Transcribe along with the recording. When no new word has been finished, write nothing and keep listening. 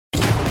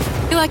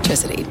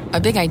electricity, a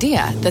big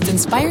idea that's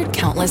inspired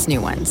countless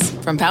new ones.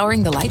 From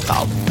powering the light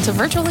bulb to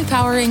virtually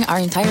powering our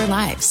entire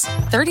lives.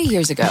 30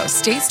 years ago,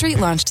 State Street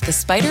launched the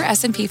SPDR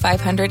S&P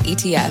 500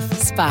 ETF,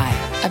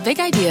 SPY. A big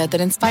idea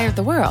that inspired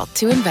the world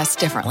to invest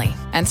differently.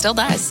 And still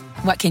does.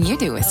 What can you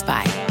do with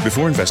SPY?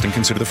 Before investing,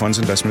 consider the fund's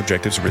investment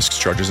objectives, risks,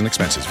 charges, and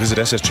expenses. Visit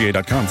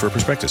ssga.com for a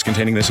prospectus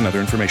containing this and other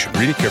information.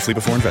 Read it carefully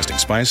before investing.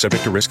 SPY is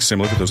subject to risks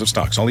similar to those of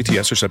stocks. All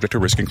ETFs are subject to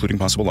risk, including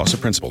possible loss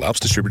of principal. Alps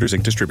Distributors,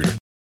 Inc. Distributor.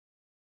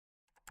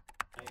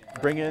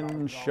 Bring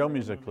in show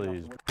music,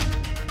 please.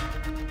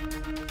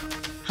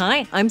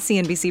 Hi, I'm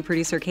CNBC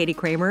producer Katie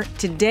Kramer.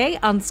 Today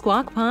on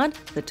Squawk Pod,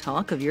 the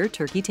talk of your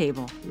turkey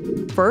table.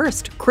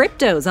 First,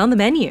 crypto's on the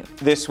menu.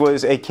 This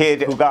was a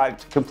kid who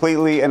got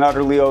completely and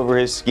utterly over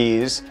his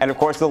skis. And of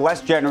course, the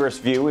less generous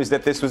view is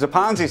that this was a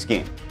Ponzi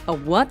scheme. A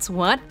what's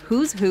what,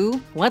 who's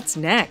who, what's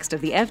next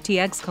of the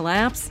FTX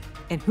collapse,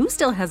 and who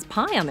still has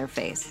pie on their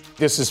face.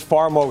 This is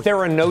far more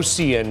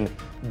Theranosian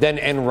than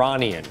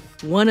Enronian.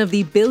 One of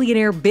the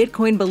billionaire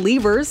Bitcoin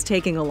believers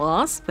taking a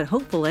loss, but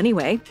hopeful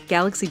anyway.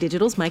 Galaxy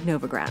Digital's Mike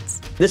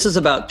Novogratz. This is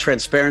about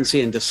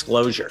transparency and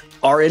disclosure.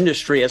 Our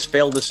industry has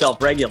failed to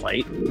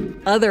self-regulate.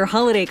 Other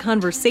holiday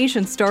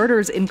conversation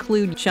starters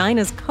include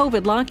China's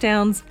COVID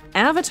lockdowns,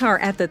 Avatar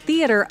at the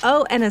theater,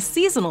 and a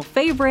seasonal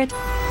favorite,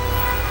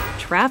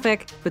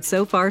 traffic. But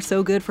so far,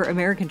 so good for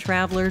American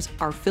travelers.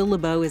 Our Phil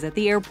LeBeau is at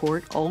the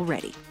airport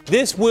already.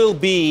 This will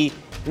be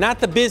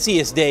not the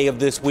busiest day of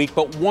this week,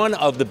 but one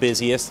of the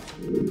busiest.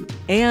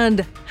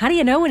 And how do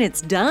you know when it's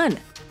done?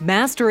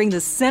 Mastering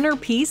the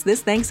centerpiece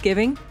this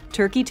Thanksgiving,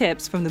 turkey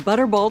tips from the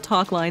Butterball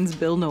Talk Line's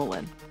Bill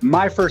Nolan.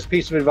 My first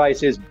piece of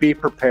advice is be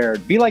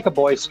prepared. Be like a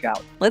Boy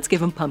Scout. Let's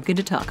give him pumpkin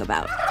to talk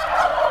about.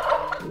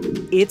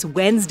 It's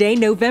Wednesday,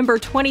 November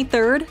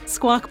 23rd.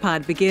 Squawk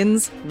Pod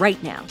begins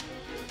right now.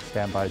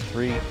 Stand by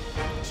 3,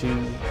 2,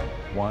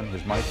 1.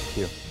 Here's Mike.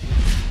 Cue.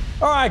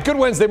 All right, good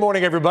Wednesday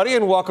morning, everybody,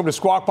 and welcome to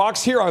Squawk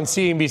Box here on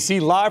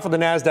CNBC, live from the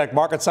NASDAQ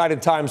market site in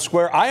Times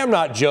Square. I am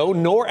not Joe,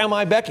 nor am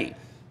I Becky.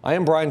 I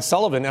am Brian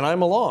Sullivan, and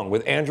I'm along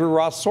with Andrew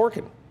Ross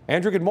Sorkin.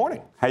 Andrew, good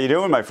morning. How you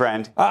doing, my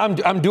friend?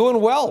 I'm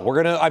doing well.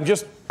 I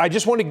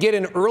just want to get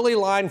an early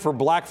line for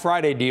Black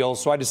Friday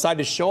deals, so I decided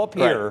to show up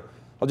here. Right.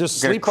 I'll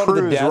just sleep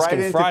under the desk right on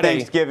into Friday.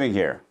 Thanksgiving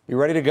here. You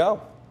ready to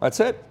go? That's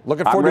it.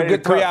 Looking forward to a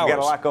good 3 hours. We got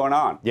a lot going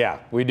on. Yeah,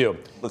 we do.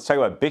 Let's talk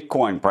about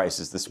Bitcoin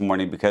prices this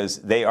morning because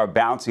they are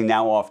bouncing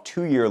now off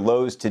 2-year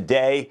lows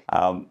today.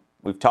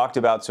 We've talked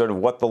about sort of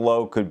what the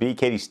low could be.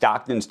 Katie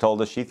Stockton's told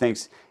us she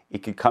thinks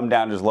it could come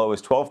down as low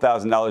as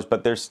 $12,000,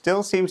 but there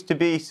still seems to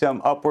be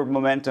some upward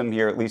momentum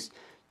here, at least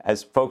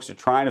as folks are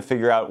trying to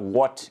figure out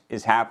what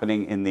is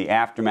happening in the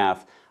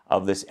aftermath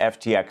of this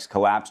FTX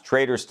collapse.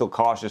 Traders still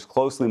cautious,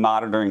 closely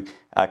monitoring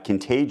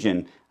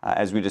contagion,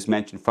 as we just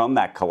mentioned, from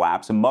that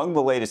collapse. Among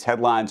the latest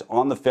headlines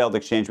on the failed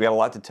exchange, we had a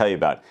lot to tell you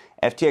about.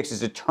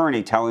 FTX's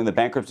attorney telling the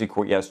bankruptcy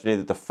court yesterday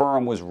that the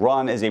firm was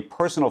run as a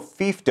personal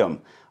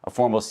fiefdom of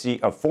former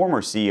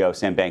CEO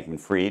Sam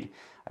Bankman-Fried.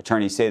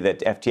 Attorneys say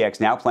that FTX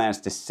now plans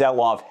to sell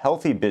off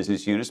healthy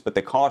business units, but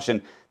they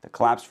caution the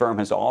collapsed firm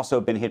has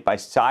also been hit by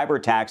cyber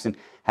attacks and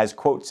has,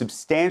 quote,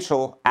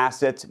 substantial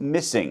assets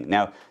missing.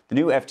 Now, the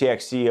new FTX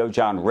CEO,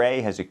 John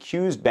Ray, has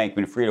accused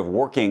Bankman-Fried of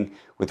working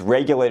with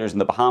regulators in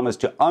the Bahamas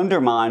to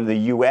undermine the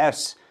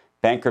U.S.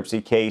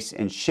 bankruptcy case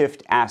and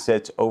shift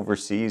assets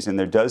overseas. And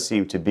there does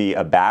seem to be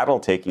a battle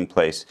taking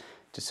place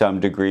to some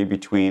degree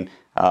between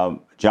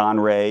John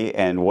Ray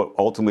and what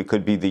ultimately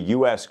could be the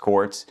U.S.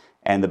 courts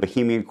and the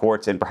Bahamian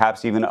courts and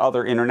perhaps even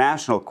other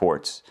international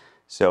courts.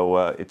 So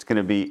it's going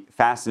to be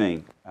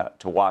fascinating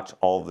to watch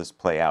all of this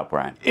play out,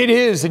 Brian. It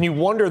is, and you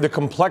wonder the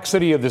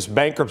complexity of this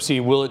bankruptcy.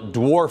 Will it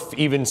dwarf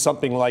even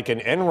something like an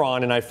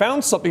Enron? And I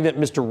found something that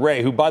Mr.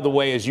 Ray, who, by the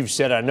way, as you've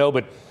said, I know,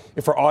 but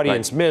if our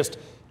audience missed,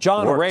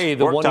 John Ray,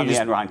 the one on who the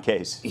Enron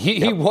case.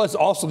 He was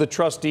also the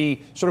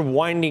trustee sort of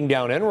winding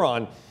down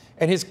Enron.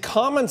 And his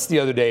comments the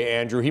other day,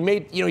 Andrew,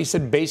 he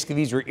said basically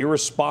these are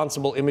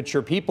irresponsible,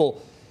 immature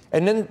people.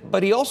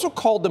 But he also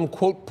called them,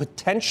 quote,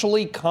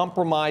 potentially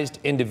compromised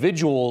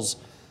individuals.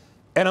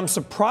 And I'm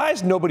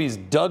surprised nobody's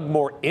dug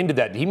more into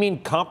that. Do you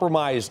mean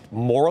compromised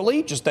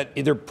morally, just that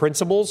their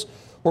principles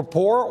were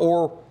poor,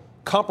 or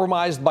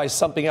compromised by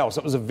something else?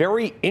 It was a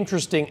very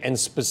interesting and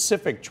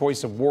specific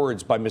choice of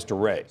words by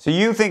Mr. Ray. So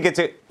you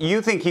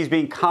think he's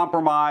being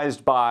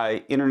compromised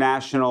by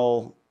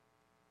international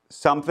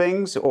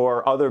somethings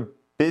or other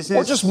business?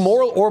 Or just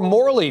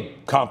morally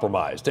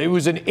compromised. It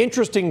was an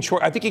interesting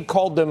choice. I think he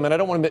called them, and I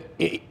don't want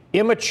to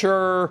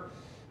immature,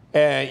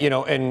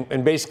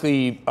 and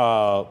basically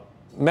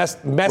messy,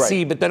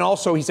 right. But then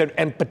also he said,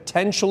 and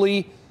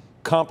potentially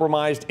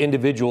compromised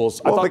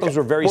individuals. I thought those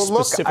were very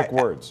specific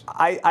words.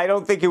 I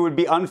don't think it would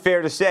be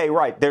unfair to say,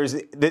 right, there's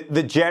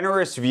the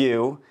generous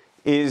view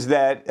is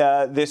that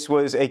this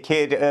was a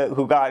kid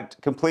who got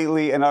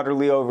completely and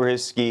utterly over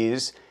his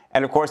skis.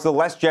 And, of course, the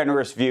less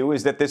generous view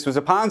is that this was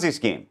a Ponzi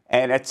scheme.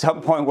 And at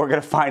some point, we're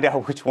going to find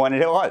out which one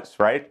it was,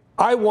 right?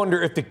 I wonder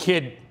if the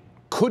kid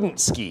couldn't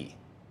ski.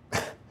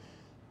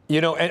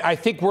 And I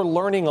think we're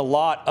learning a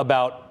lot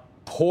about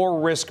poor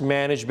risk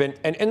management.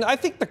 And I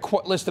think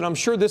listen, I'm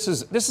sure this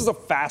is a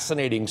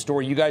fascinating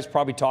story. You guys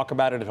probably talk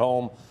about it at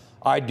home.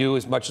 I do,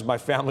 as much as my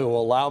family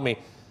will allow me,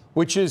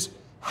 which is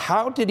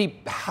how did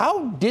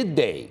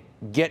they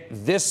get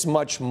this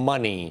much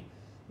money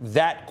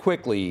that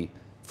quickly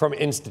from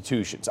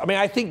institutions? I mean,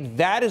 I think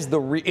that is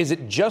is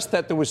it just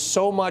that there was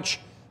so much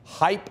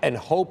hype and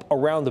hope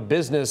around the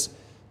business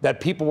that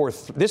people were,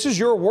 this is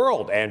your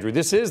world, Andrew.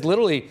 This is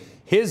literally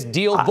his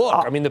deal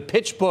book. I mean, the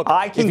pitch book,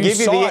 I can give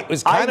you it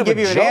was kind of a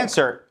joke. an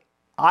answer.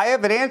 I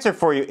have an answer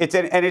for you.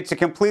 It's a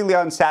completely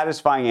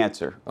unsatisfying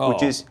answer,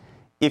 which is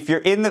if you're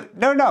in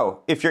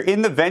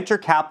the venture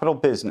capital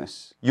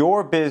business,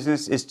 your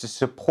business is to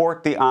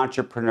support the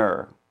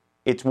entrepreneur.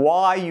 It's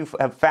why you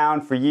have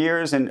found for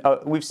years, and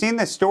we've seen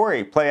this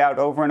story play out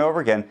over and over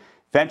again.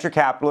 Venture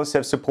capitalists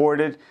have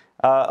supported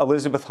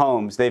Elizabeth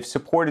Holmes. They've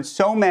supported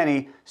so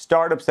many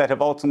startups that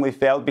have ultimately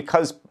failed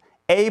because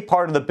a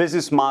part of the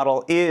business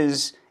model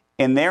is,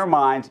 in their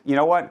mind, you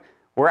know what?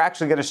 We're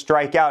actually going to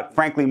strike out,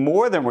 frankly,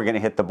 more than we're going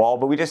to hit the ball,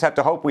 but we just have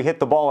to hope we hit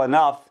the ball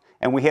enough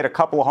and we hit a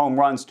couple of home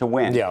runs to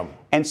win. Yeah.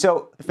 And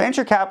so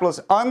venture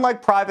capitalists,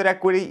 unlike private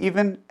equity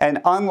even,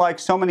 and unlike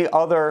so many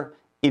other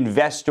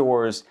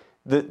investors,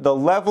 the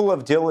level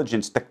of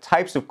diligence, the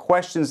types of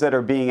questions that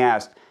are being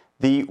asked,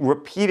 the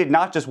repeated,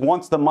 not just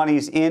once the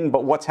money's in,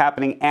 but what's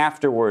happening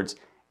afterwards,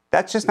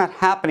 that's just not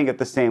happening at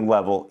the same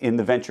level in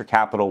the venture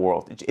capital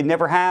world. It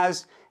never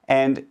has,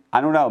 and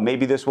I don't know,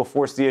 maybe this will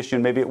force the issue,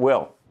 and maybe it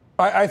will.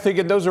 I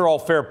think those are all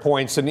fair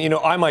points. And,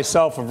 I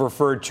myself have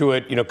referred to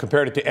it,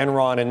 compared it to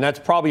Enron, and that's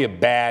probably a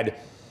bad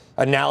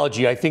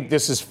analogy. I think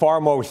this is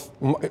far more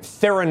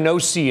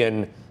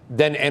Theranosian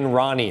than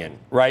Enronian,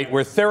 right?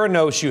 Where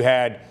Theranos, you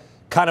had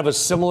kind of a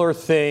similar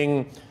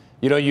thing.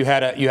 You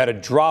had a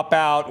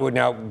dropout. Well,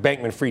 now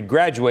Bankman-Fried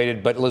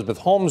graduated, but Elizabeth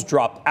Holmes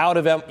dropped out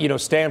of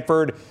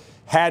Stanford,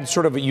 had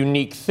sort of a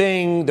unique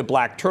thing. The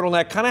black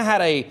turtleneck kind of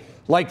had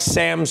like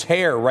Sam's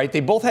hair, right?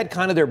 They both had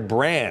kind of their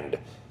brand.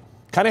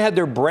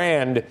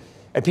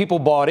 And people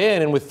bought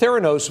in. And with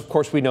Theranos, of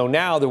course, we know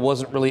now there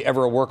wasn't really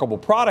ever a workable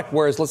product.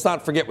 Whereas, let's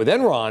not forget, with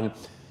Enron,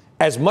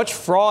 as much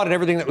fraud and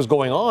everything that was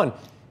going on,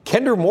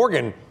 Kinder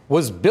Morgan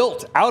was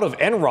built out of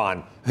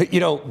Enron.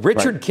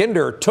 Richard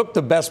Kinder took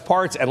the best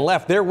parts and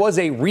left. There was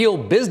a real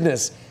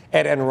business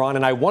at Enron.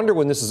 And I wonder,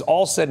 when this is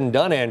all said and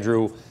done,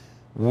 Andrew,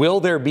 will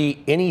there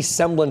be any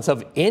semblance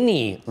of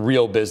any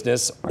real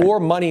business or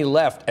money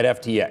left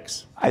at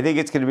FTX? I think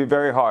it's going to be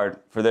very hard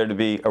for there to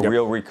be a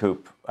real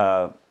recoup.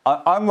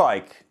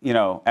 Unlike,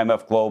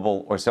 MF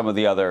Global or some of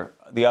the other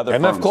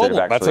MF firms.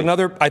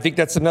 Global, I think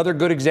that's another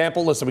good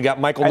example. Listen, we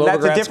got Michael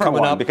Novogratz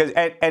coming up.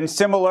 And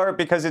similar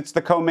because it's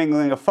the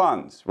commingling of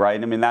funds,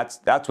 right? I mean, that's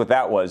what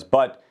that was.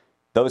 But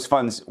those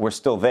funds were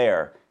still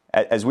there.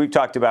 As we've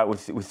talked about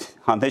with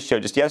on this show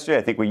just yesterday,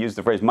 I think we used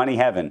the phrase money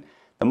heaven.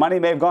 The money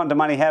may have gone to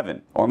money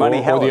heaven or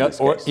money hell in this case.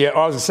 I was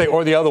going to say,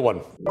 or the other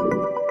one.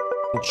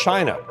 In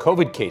China,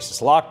 COVID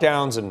cases,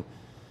 lockdowns, and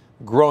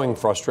growing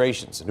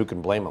frustrations, and who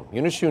can blame them?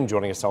 Eunice Yoon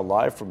joining us now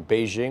live from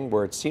Beijing,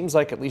 where it seems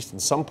like, at least in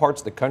some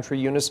parts of the country,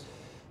 Eunice,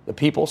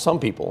 some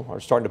people are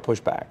starting to push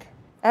back.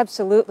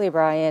 Absolutely,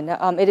 Brian.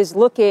 It is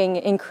looking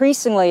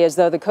increasingly as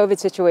though the COVID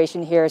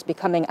situation here is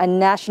becoming a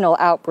national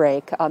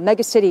outbreak.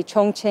 Megacity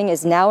Chongqing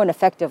is now in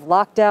effective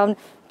lockdown.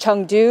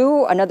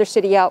 Chengdu, another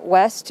city out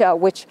west,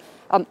 which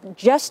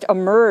just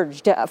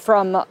emerged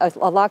from a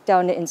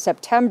lockdown in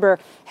September,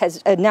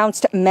 has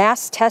announced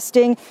mass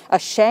testing.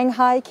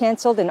 Shanghai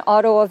canceled an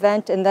auto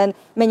event, and then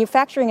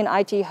manufacturing and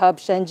IT hub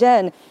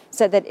Shenzhen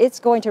said that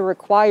it's going to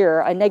require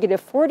a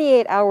negative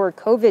 48-hour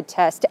COVID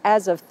test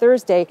as of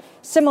Thursday,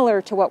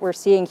 similar to what we're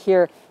seeing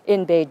here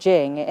in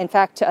Beijing. In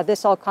fact,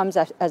 this all comes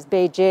as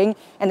Beijing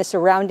and the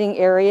surrounding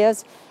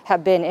areas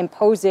have been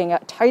imposing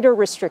tighter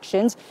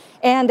restrictions,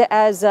 and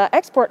as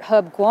export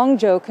hub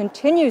Guangzhou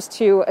continues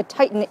to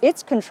tighten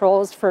its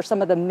controls for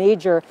some of the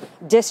major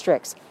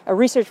districts. A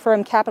research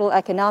firm, Capital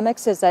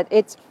Economics, says that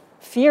it's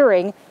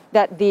fearing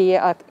that the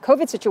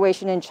COVID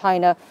situation in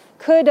China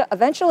could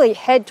eventually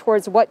head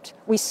towards what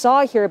we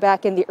saw here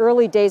back in the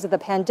early days of the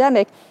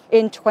pandemic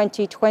in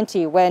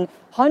 2020, when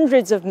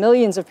hundreds of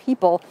millions of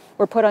people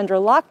were put under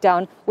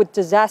lockdown with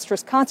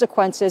disastrous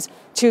consequences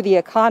to the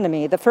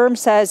economy. The firm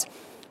says,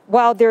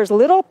 while there's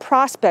little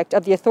prospect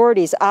of the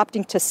authorities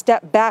opting to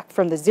step back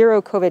from the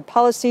zero COVID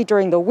policy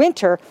during the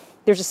winter,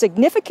 there's a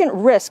significant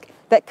risk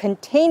that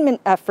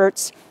containment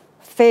efforts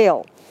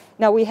fail.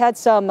 Now, we had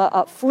some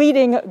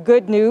fleeting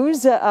good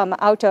news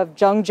out of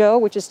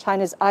Zhengzhou, which is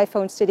China's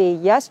iPhone city,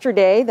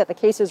 yesterday, that the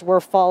cases were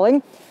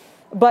falling.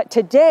 But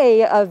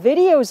today,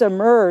 videos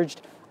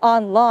emerged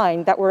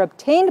online that were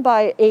obtained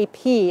by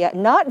AP,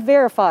 not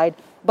verified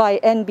by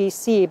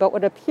NBC, but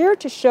would appear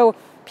to show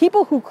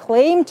people who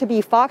claim to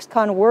be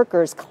Foxconn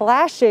workers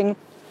clashing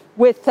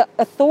with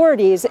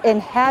authorities in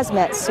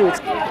hazmat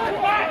suits.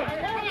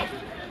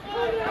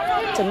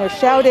 And they're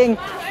shouting,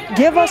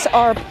 "Give us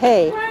our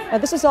pay." Now,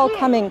 this is all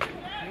coming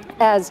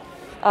as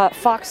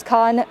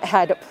Foxconn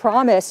had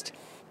promised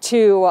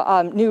to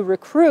new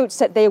recruits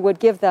that they would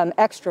give them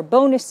extra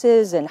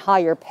bonuses and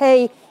higher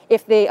pay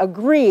if they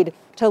agreed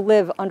to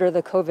live under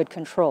the COVID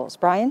controls.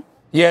 Brian?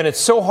 Yeah, and it's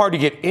so hard to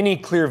get any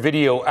clear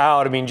video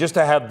out. I mean, just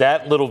to have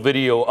that little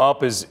video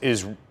up is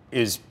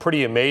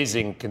pretty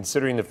amazing,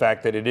 considering the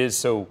fact that it is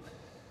so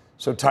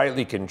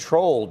tightly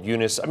controlled,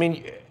 Eunice. I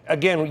mean,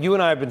 again, you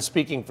and I have been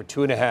speaking for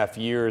 2.5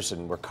 years,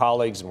 and we're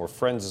colleagues and we're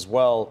friends as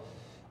well.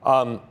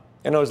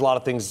 I know there's a lot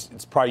of things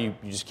it's probably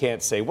you just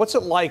can't say. What's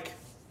it like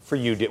for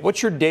you?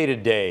 What's your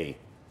day-to-day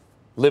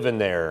living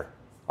there?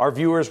 Our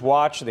viewers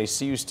watch and they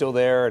see you still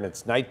there, and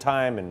it's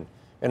nighttime and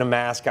in a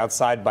mask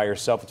outside by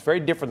yourself. It's very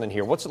different than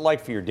here. What's it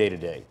like for your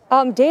day-to-day?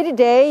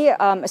 Day-to-day,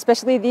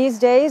 especially these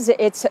days,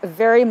 it's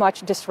very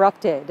much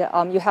disrupted.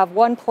 You have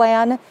one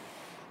plan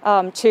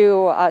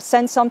to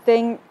send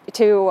something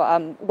to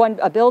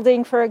a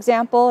building, for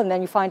example, and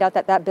then you find out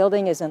that that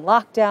building is in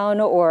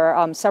lockdown,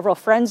 or several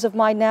friends of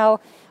mine now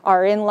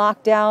are in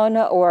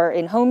lockdown or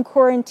in home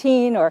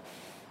quarantine, or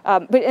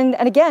but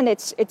again,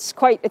 it's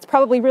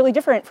probably really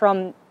different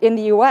from in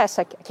the U.S.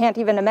 I can't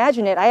even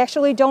imagine it. I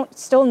actually don't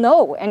still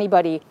know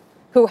anybody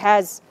who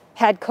has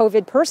had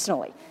COVID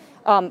personally,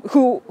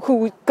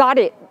 who got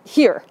it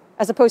here,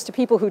 as opposed to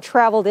people who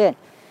traveled in.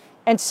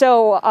 And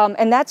so,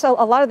 and that's a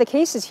lot of the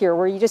cases here,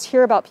 where you just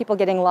hear about people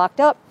getting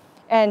locked up,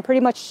 and pretty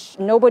much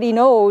nobody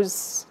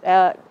knows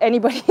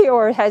anybody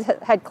or has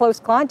had close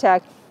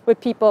contact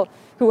with people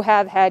who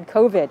have had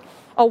COVID.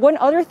 One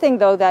other thing,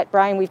 though, that,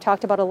 Brian, we've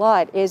talked about a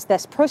lot is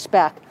this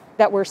pushback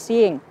that we're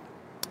seeing.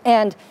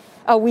 And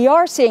we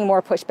are seeing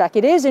more pushback.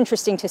 It is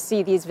interesting to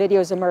see these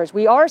videos emerge.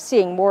 We are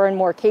seeing more and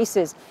more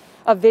cases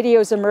of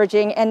videos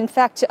emerging. And in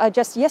fact,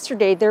 just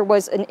yesterday, there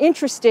was an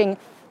interesting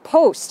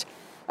post,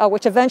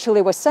 which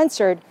eventually was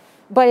censored,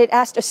 but it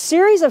asked a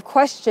series of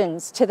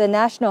questions to the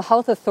National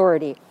Health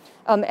Authority.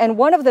 And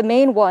one of the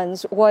main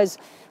ones was,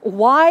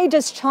 why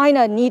does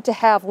China need to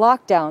have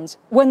lockdowns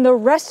when the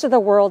rest of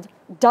the world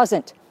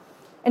doesn't?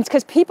 And it's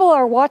because people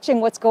are watching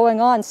what's going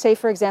on, say,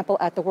 for example,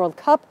 at the World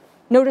Cup.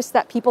 Notice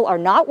that people are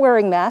not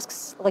wearing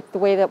masks like the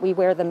way that we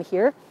wear them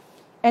here.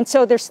 And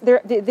so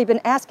they've been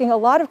asking a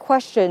lot of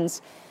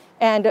questions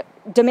and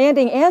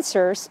demanding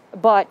answers.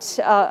 But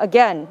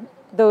again,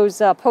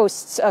 those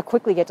posts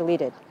quickly get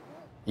deleted.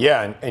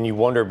 Yeah, and you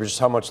wonder just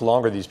how much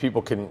longer these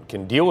people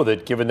can deal with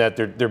it, given that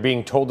they're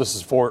being told this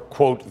is for,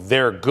 quote,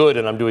 their good,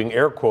 and I'm doing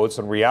air quotes.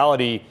 In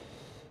reality,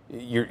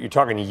 you're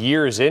talking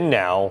years in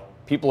now.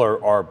 People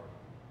are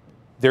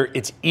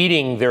it's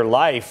eating their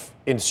life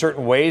in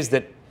certain ways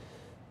that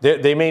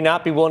they may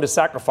not be willing to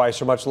sacrifice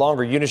for much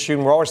longer. Eunice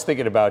Yoon, we're always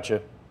thinking about you.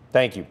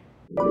 Thank you.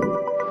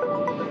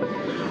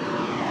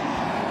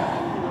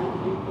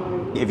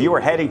 If you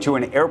are heading to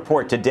an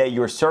airport today,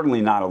 you're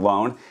certainly not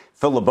alone.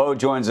 Phil LeBeau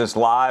joins us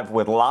live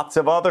with lots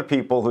of other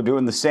people who are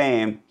doing the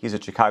same. He's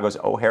at Chicago's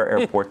O'Hare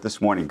Airport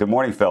this morning. Good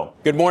morning, Phil.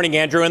 Good morning,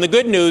 Andrew. And the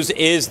good news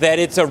is that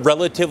it's a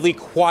relatively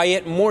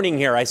quiet morning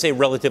here. I say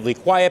relatively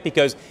quiet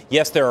because,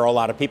 yes, there are a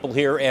lot of people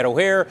here at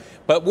O'Hare,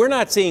 but we're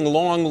not seeing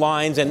long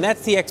lines, and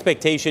that's the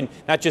expectation,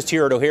 not just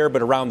here at O'Hare,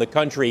 but around the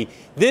country.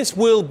 This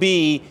will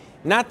be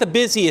not the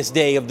busiest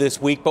day of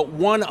this week, but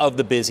one of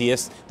the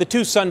busiest. The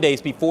 2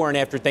 Sundays before and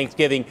after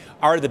Thanksgiving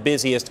are the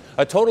busiest.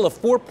 A total of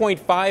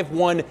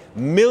 4.51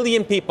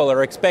 million people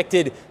are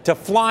expected to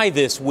fly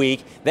this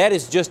week. That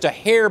is just a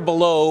hair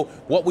below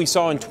what we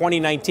saw in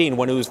 2019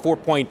 when it was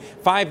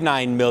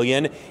 4.59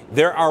 million.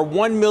 There are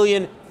 1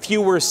 million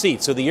fewer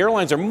seats. So the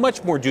airlines are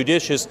much more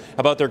judicious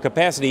about their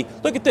capacity.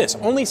 Look at this.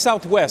 Only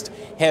Southwest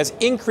has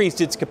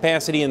increased its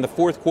capacity in the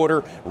fourth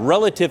quarter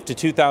relative to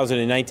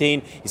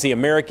 2019. You see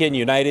American,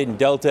 United, and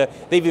Delta,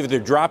 they've either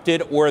dropped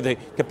it or the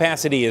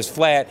capacity is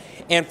flat.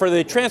 And for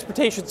the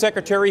Transportation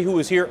Secretary who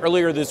was here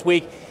earlier this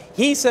week,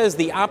 he says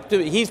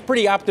he's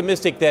pretty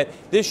optimistic that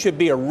this should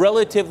be a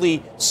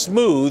relatively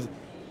smooth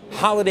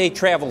holiday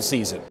travel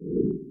season.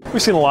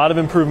 We've seen a lot of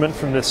improvement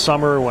from this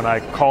summer when I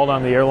called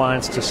on the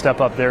airlines to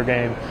step up their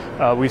game.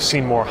 We've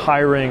seen more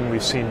hiring,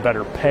 we've seen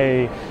better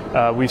pay,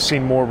 we've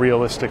seen more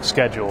realistic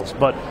schedules.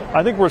 But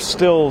I think we're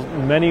still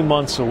many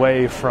months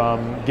away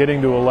from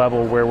getting to a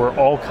level where we're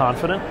all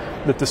confident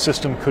that the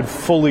system could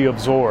fully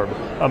absorb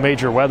a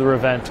major weather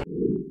event.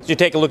 You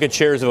take a look at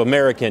shares of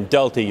American,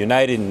 Delta,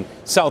 United, and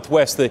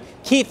Southwest. The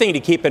key thing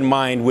to keep in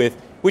mind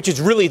which is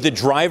really the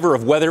driver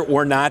of whether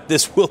or not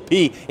this will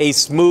be a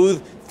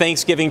smooth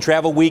Thanksgiving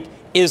travel week,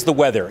 is the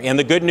weather. And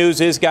the good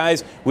news is,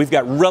 guys, we've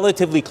got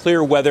relatively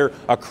clear weather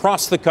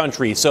across the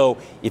country. So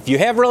if you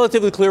have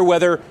relatively clear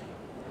weather,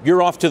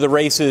 you're off to the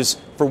races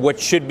for what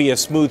should be a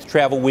smooth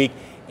travel week.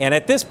 And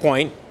at this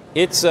point,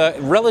 it's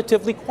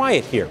relatively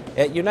quiet here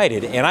at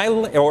United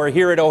or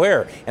here at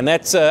O'Hare. And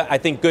that's, I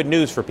think, good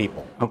news for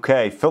people.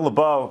 Okay, Phil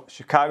LeBeau,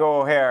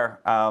 Chicago O'Hare.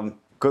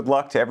 Good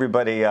luck to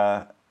everybody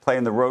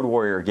playing the Road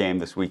Warrior game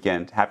this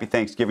weekend. Happy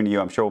Thanksgiving to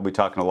you. I'm sure we'll be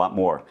talking a lot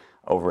more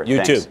over it.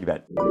 You Thanks. too. You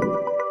bet.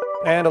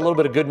 And a little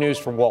bit of good news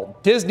from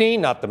Walt Disney,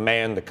 not the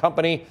man, the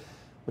company,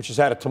 which has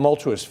had a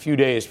tumultuous few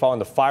days following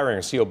the firing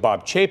of CEO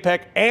Bob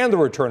Chapek and the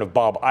return of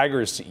Bob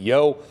Iger as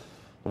CEO.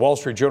 The Wall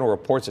Street Journal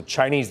reports that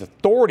Chinese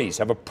authorities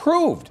have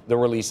approved the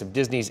release of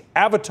Disney's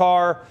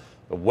Avatar,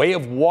 The Way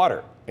of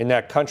Water, in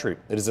that country.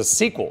 It is a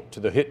sequel to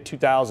the hit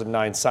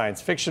 2009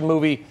 science fiction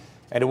movie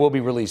and it will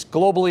be released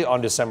globally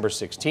on December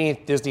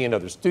 16th. Disney and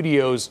other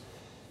studios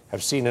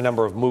have seen a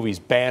number of movies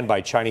banned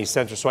by Chinese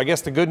censors. So I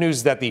guess the good news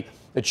is that the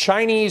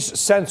Chinese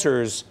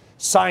censors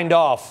signed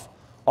off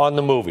on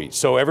the movie,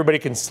 so everybody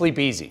can sleep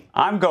easy.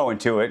 I'm going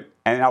to it,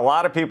 and a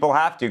lot of people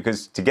have to,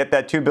 because to get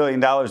that $2 billion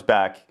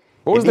back.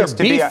 What was their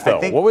beef, though?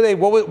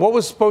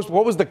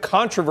 What was the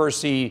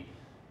controversy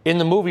in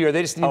the movie, or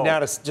they just need now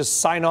to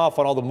just sign off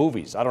on all the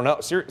movies? I don't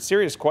know.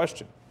 Serious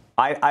question.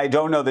 I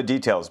don't know the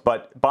details,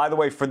 but by the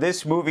way, for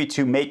this movie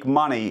to make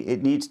money,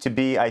 it needs to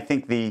be, I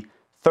think, the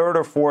third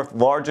or fourth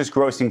largest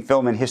grossing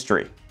film in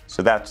history.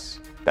 So that's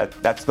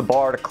the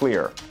bar to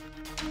clear.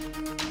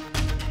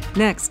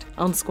 Next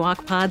on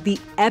Squawk Pod, the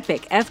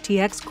epic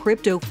FTX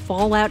crypto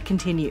fallout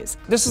continues.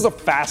 This is a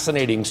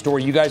fascinating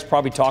story. You guys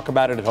probably talk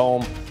about it at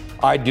home.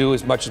 I do,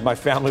 as much as my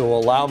family will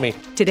allow me.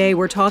 Today,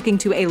 we're talking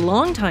to a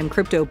longtime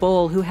crypto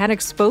bull who had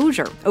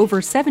exposure, over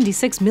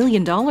 $76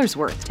 million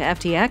worth, to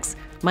FTX,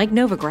 Mike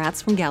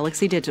Novogratz from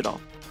Galaxy Digital.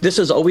 This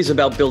is always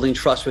about building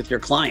trust with your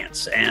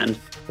clients. And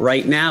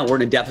right now, we're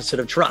in a deficit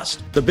of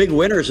trust. The big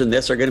winners in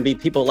this are going to be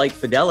people like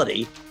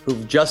Fidelity,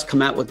 who've just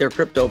come out with their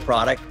crypto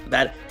product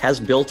that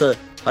has built a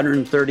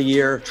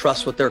 130-year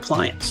trust with their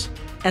clients.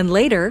 And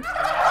later,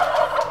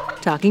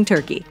 Talking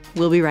Turkey.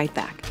 We'll be right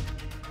back.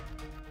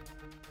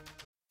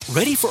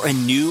 Ready for a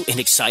new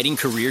and exciting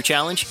career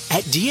challenge?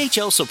 At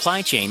DHL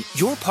Supply Chain,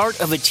 you're part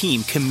of a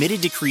team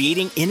committed to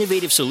creating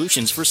innovative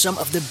solutions for some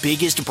of the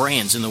biggest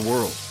brands in the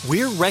world.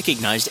 We're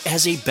recognized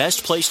as a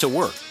best place to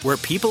work, where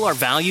people are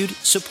valued,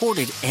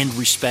 supported, and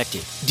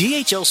respected.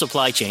 DHL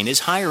Supply Chain is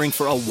hiring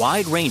for a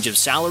wide range of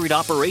salaried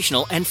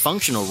operational and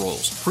functional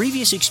roles.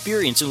 Previous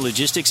experience in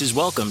logistics is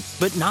welcome,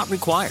 but not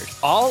required.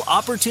 All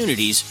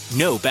opportunities,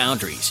 no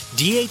boundaries.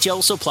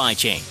 DHL Supply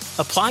Chain.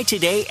 Apply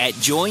today at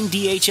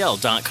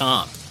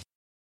joindhl.com.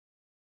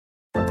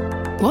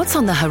 What's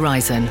on the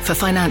horizon for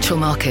financial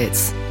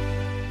markets?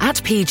 At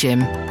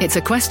PGIM, it's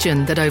a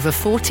question that over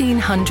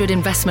 1,400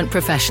 investment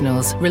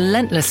professionals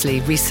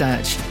relentlessly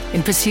research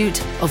in pursuit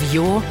of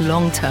your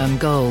long-term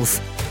goals.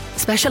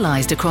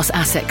 Specialized across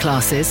asset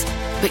classes,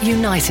 but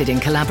united in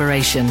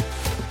collaboration,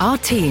 our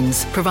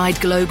teams provide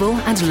global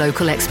and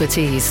local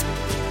expertise.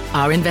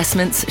 Our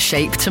investments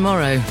shape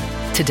tomorrow,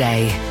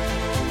 today.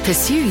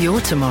 Pursue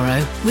your tomorrow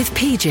with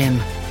PGIM,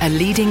 a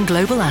leading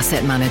global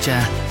asset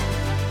manager.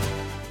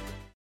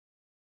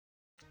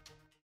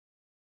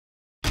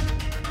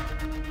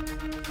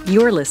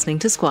 You're listening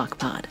to Squawk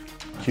Pod.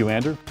 Q,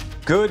 Andrew.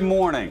 Good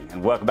morning,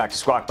 and welcome back to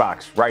Squawk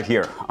Box, right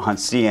here on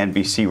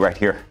CNBC, right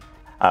here.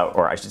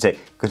 Or I should say,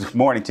 good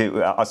morning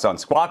to us on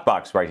Squawk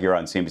Box, right here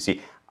on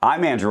CNBC.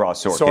 I'm Andrew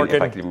Ross Sorkin,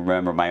 if I can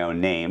remember my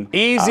own name.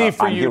 Easy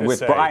for I'm you here to with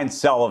say. Brian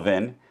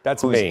Sullivan,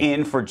 That's who's me.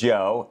 in for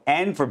Joe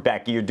and for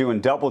Becky. You're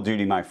doing double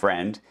duty, my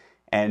friend.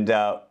 And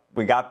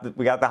we got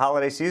the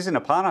holiday season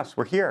upon us.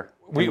 We're here.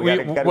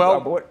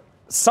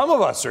 Some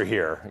of us are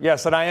here,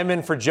 yes, and I am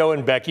in for Joe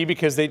and Becky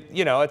because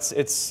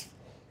it's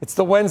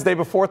the Wednesday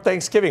before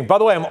Thanksgiving. By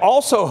the way, I'm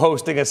also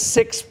hosting a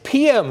 6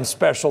 p.m.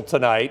 special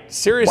tonight.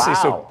 Seriously,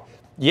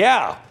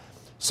 wow.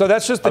 So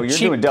that's just the you're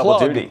cheap doing double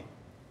plug. duty.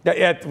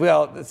 It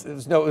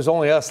was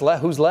only us.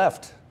 Who's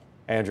left?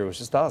 Andrew, it was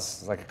just us.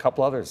 It's like a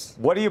couple others.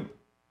 What do you?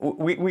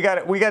 We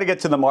got to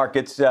get to the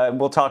markets.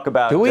 We'll talk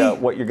about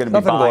what you're going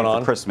to be buying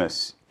for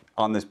Christmas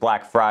on this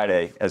Black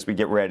Friday as we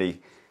get ready.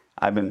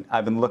 I've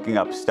been looking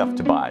up stuff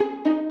to buy.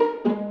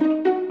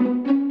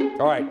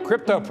 All right,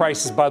 crypto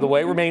prices, by the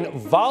way, remain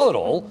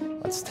volatile.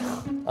 That's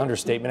an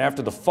understatement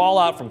after the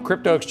fallout from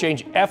crypto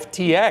exchange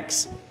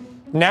FTX.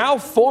 Now,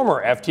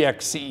 former FTX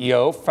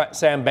CEO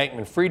Sam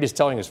Bankman-Fried is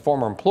telling his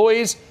former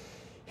employees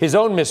his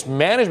own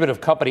mismanagement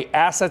of company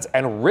assets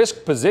and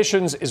risk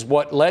positions is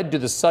what led to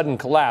the sudden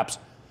collapse.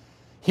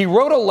 He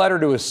wrote a letter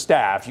to his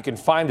staff. You can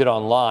find it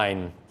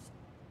online.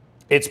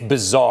 It's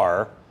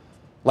bizarre,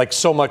 like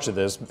so much of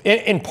this.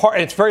 In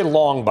part, it's very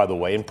long, by the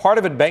way. In part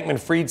of it,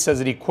 Bankman-Fried says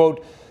that he,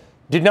 quote,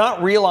 did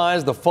not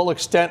realize the full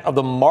extent of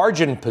the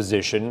margin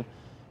position,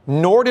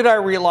 nor did I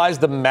realize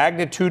the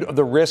magnitude of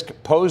the risk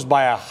posed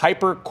by a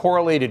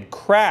hyper-correlated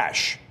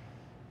crash,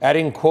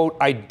 adding, quote,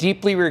 I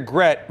deeply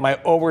regret my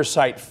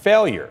oversight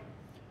failure.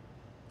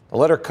 The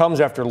letter comes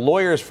after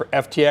lawyers for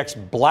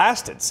FTX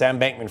blasted Sam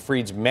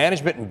Bankman-Fried's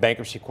management in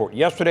bankruptcy court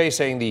yesterday,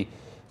 saying the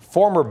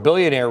former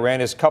billionaire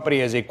ran his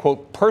company as a,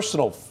 quote,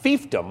 personal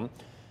fiefdom,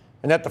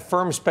 and that the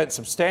firm spent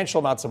substantial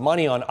amounts of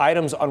money on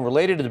items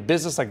unrelated to the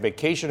business, like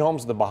vacation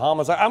homes in the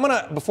Bahamas.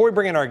 Before we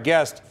bring in our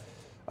guest,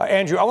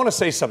 Andrew, I want to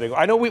say something.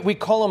 I know we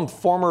call him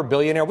former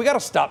billionaire. We got to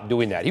stop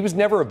doing that. He was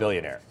never a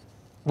billionaire.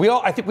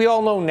 I think we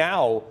all know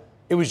now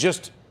it was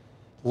just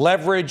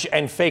leverage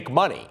and fake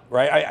money,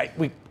 right?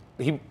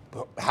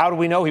 How do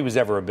we know he was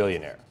ever a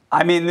billionaire?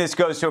 I mean, this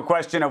goes to a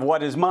question of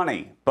what is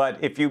money. But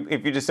if you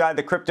decide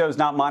that crypto is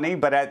not money,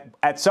 but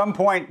at some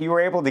point you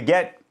were able to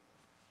get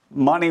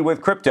money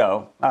with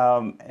crypto,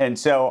 and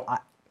so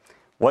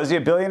was he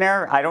a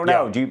billionaire? I don't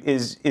know.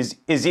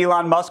 Is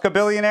Elon Musk a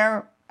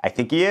billionaire? I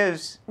think he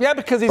is. Yeah,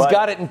 because he's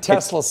got it in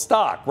Tesla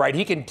stock, right?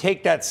 He can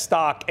take that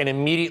stock and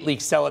immediately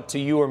sell it to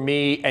you or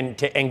me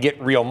and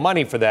get real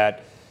money for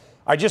that.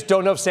 I just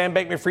don't know if Sam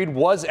Bankman-Fried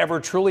was ever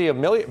truly a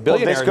billionaire.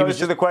 Well, this goes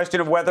to the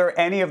question of whether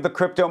any of the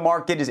crypto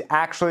market is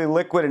actually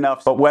liquid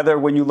enough, but whether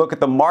when you look at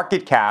the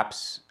market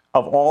caps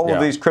of all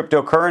of these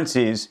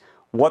cryptocurrencies,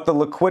 what the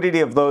liquidity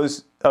of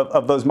those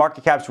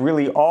market caps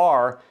really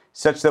are,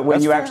 such that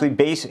when you actually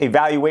base a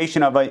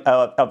valuation of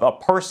a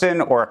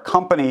person or a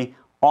company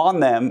on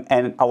them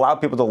and allow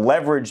people to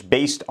leverage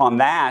based on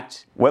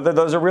that, whether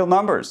those are real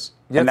numbers.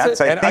 And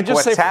that's, I think,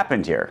 what's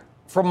happened here.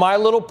 From my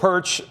little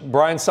perch,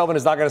 Brian Sullivan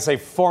is not going to say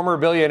former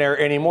billionaire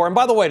anymore. And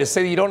by the way, to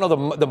say that you don't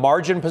know the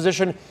margin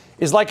position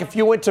is like if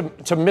you went to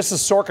Mrs.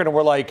 Sorkin and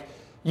were like,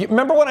 you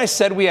remember when I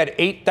said we had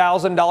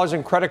 $8,000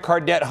 in credit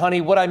card debt,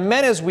 honey? What I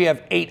meant is we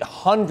have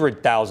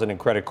 $800,000 in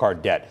credit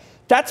card debt.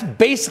 That's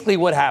basically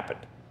what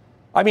happened.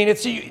 I mean,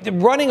 it's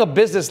running a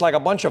business like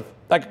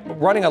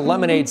running a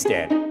lemonade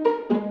stand.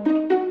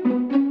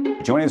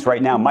 Joining us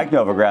right now, Mike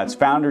Novogratz,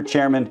 founder,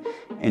 chairman,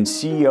 and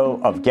CEO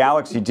of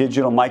Galaxy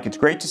Digital. Mike, it's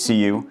great to see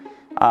you.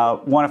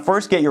 Want to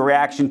first get your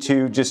reaction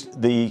to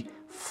just the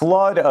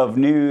flood of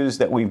news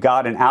that we've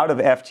gotten out of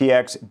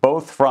FTX,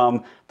 both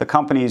from the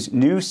company's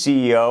new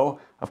CEO,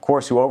 of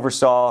course, who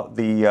oversaw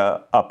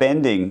the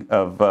upending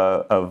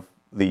of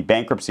the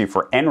bankruptcy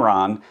for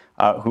Enron,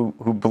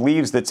 who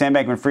believes that Sam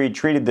Bankman-Fried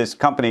treated this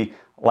company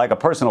like a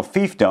personal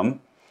fiefdom.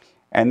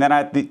 And then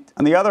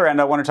on the other end,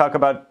 I want to talk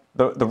about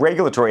the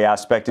regulatory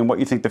aspect and what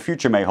you think the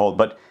future may hold.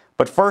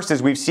 But first,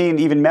 as we've seen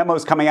even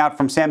memos coming out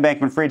from Sam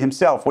Bankman-Fried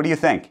himself, what do you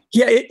think?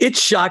 Yeah,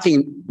 it's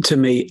shocking to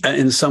me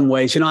in some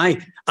ways. You know,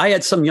 I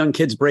had some young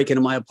kids break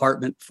into my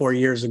apartment 4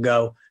 years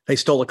ago. They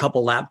stole a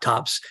couple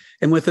laptops.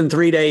 And within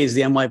 3 days,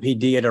 the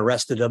NYPD had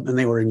arrested them and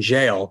they were in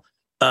jail.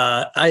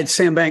 I had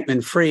Sam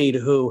Bankman-Fried,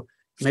 who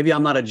maybe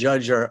I'm not a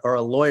judge or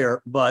a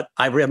lawyer, but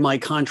I read my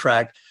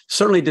contract,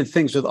 certainly did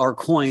things with our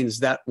coins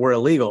that were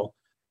illegal.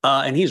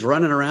 And he's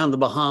running around the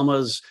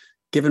Bahamas,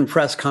 giving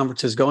press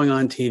conferences, going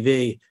on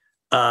TV.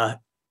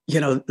 You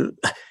know,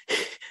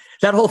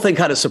 that whole thing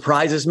kind of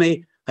surprises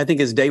me. I think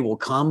his day will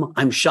come.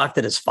 I'm shocked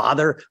that his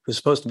father, who's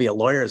supposed to be a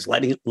lawyer, is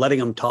letting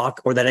him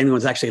talk, or that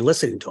anyone's actually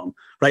listening to him.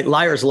 Right?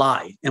 Liars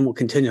lie and will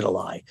continue to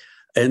lie.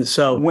 And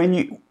so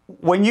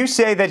when you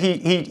say that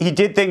he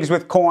did things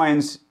with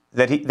coins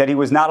that he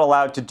was not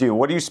allowed to do,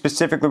 what are you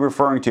specifically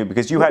referring to?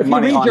 Because you had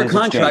money on his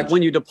contract. Exchange.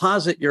 When you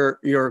deposit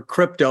your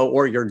crypto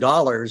or your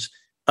dollars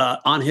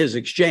on his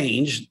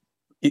exchange,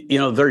 you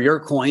know, they're your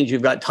coins,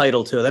 you've got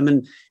title to them,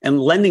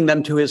 and lending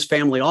them to his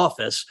family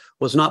office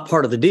was not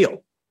part of the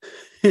deal.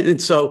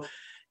 And so,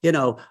 you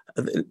know,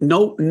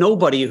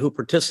 nobody who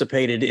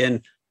participated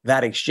in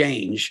that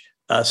exchange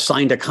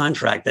signed a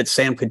contract that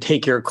Sam could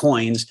take your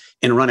coins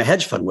and run a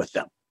hedge fund with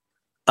them.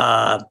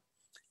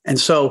 And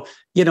so,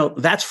 you know,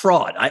 that's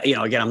fraud.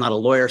 Again, I'm not a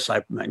lawyer,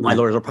 so my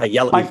lawyers will probably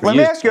yell at me. Let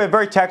me ask you a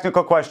very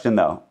technical question,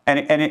 though,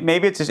 and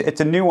maybe it's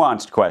a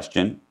nuanced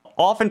question.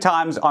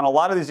 Oftentimes on a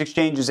lot of these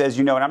exchanges, as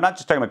you know, and I'm not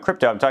just talking about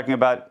crypto, I'm talking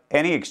about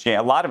any exchange,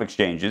 a lot of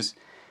exchanges,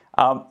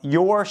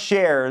 your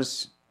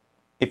shares,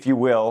 if you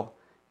will,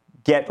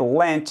 get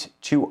lent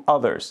to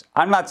others.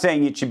 I'm not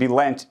saying it should be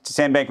lent to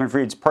Sam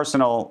Bankman-Fried's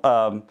personal,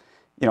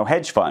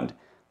 hedge fund,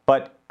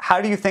 but how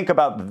do you think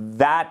about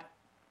that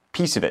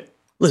piece of it?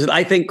 Listen,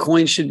 I think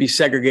coins should be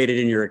segregated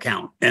in your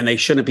account, and they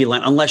shouldn't be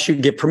lent unless you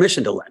give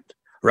permission to lend,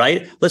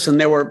 right? Listen,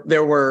 there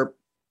were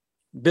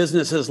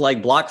businesses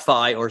like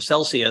BlockFi or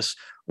Celsius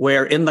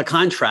where in the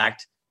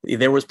contract,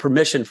 there was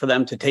permission for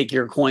them to take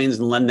your coins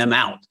and lend them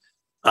out.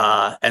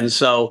 And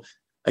so,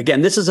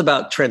 again, this is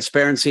about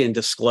transparency and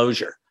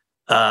disclosure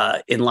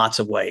in lots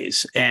of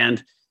ways.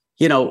 And,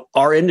 you know,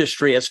 our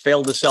industry has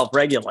failed to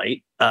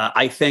self-regulate.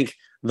 I think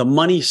the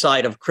money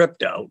side of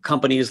crypto,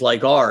 companies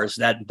like ours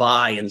that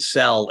buy and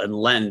sell and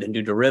lend and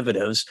do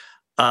derivatives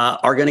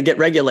are going to get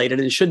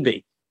regulated and should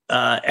be.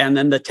 And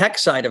then the tech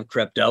side of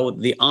crypto,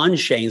 the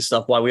on-chain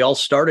stuff, why we all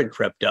started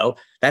crypto,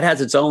 that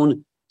has its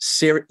own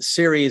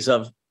series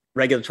of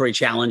regulatory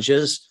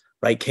challenges,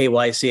 right?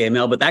 KYC,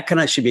 AML, but that can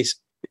actually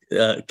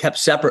be kept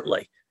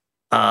separately.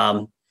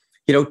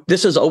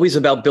 This is always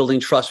about building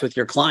trust with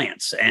your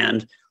clients.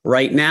 And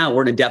right now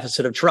we're in a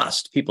deficit of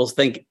trust. People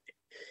think,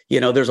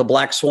 there's a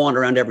black swan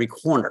around every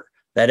corner,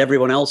 that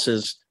everyone else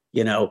is,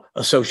 a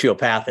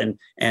sociopath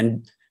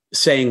and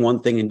saying one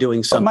thing and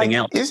doing something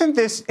else. Isn't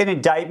this an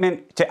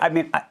indictment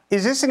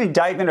is this an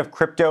indictment of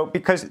crypto?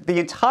 Because the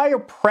entire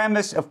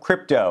premise of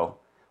crypto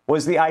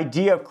was the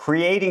idea of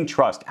creating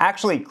trust,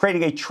 actually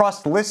creating a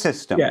trustless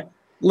system. Yeah.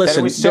 Listen, that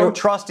it was so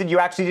trusted, you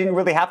actually didn't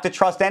really have to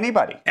trust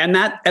anybody. And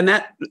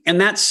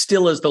that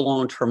still is the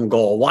long-term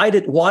goal. Why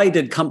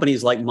did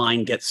companies like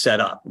mine get set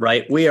up,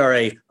 right? We are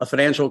a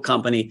financial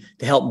company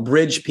to help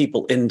bridge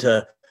people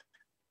into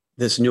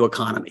this new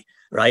economy,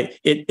 right?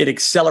 It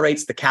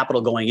accelerates the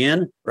capital going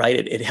in,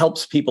 right? It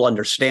helps people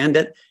understand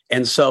it.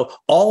 And so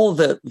all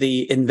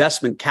the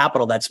investment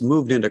capital that's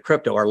moved into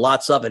crypto, or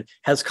lots of it,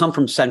 has come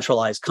from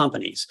centralized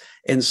companies.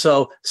 And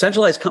so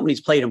centralized companies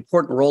play an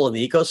important role in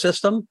the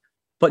ecosystem.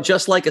 But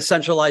just like a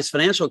centralized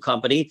financial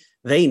company,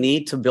 they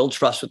need to build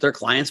trust with their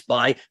clients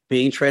by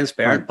being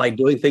transparent, by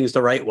doing things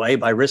the right way,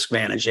 by risk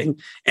managing.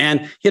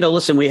 And,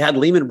 listen, we had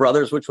Lehman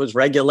Brothers, which was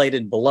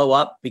regulated blow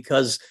up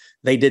because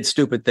they did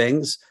stupid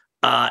things.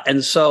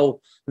 And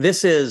so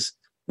this is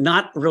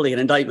not really an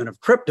indictment of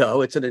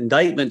crypto. It's an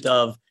indictment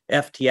of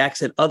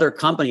FTX and other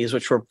companies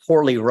which were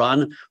poorly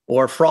run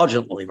or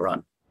fraudulently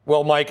run.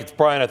 Well, Mike, it's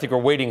Brian. I think we're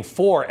waiting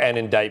for an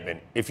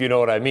indictment, if you know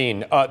what I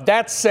mean.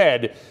 That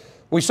said,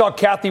 we saw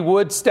Cathie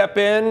Wood step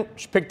in.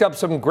 She picked up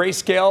some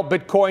Grayscale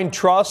Bitcoin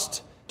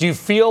Trust. Do you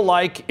feel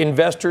like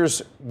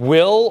investors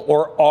will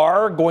or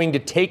are going to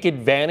take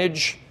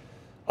advantage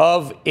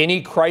of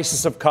any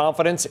crisis of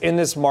confidence in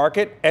this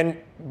market? And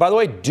by the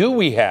way, do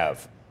we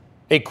have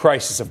a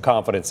crisis of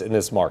confidence in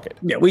this market?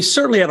 Yeah, we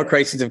certainly have a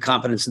crisis of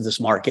confidence in this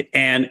market,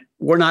 and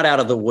we're not out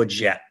of the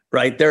woods yet,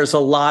 right? There's a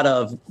lot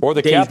of... Or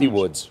the Cathie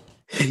Woods.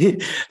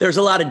 There's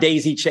a lot of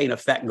daisy chain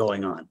effect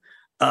going on.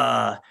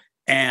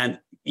 And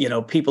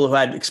people who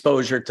had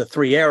exposure to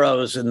Three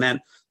Arrows and then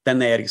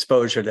they had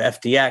exposure to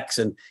FTX.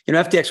 And,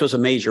 FTX was a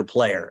major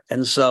player.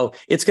 And so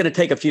it's going to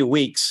take a few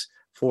weeks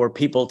for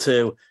people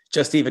to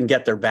just even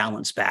get their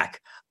balance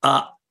back.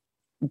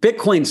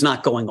 Bitcoin's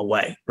not going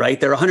away, right?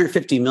 There are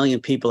 150 million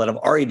people that have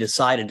already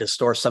decided to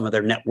store some of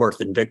their net worth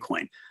in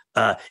Bitcoin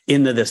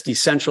into this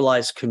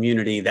decentralized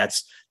community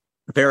that's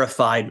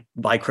verified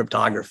by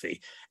cryptography.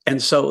 And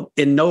so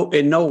in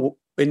no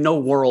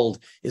world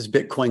is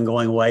Bitcoin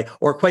going away,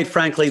 or quite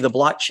frankly, the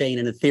blockchain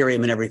and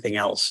Ethereum and everything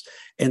else.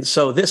 And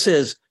so this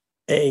is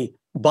a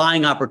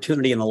buying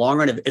opportunity in the long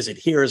run. Is it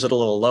here? Is it a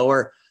little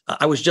lower?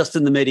 I was just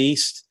in the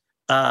Mideast.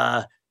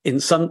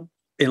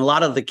 In a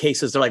lot of the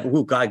cases, they're like,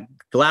 "Ooh, God,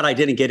 glad I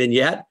didn't get in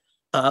yet."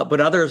 But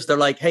others, they're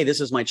like, "Hey,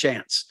 this is my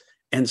chance."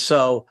 And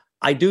so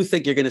I do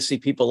think you're going to see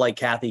people like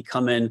Cathie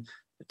come in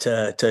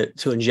to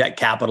inject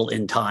capital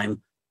in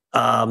time.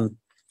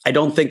 I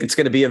don't think it's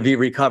going to be a V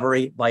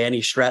recovery by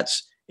any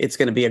stretch. It's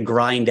going to be a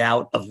grind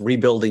out of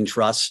rebuilding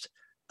trust.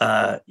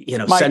 Mike,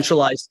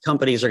 centralized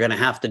companies are going to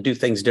have to do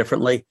things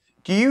differently.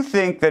 Do you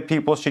think that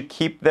people should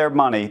keep their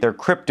money, their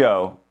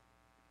crypto,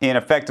 in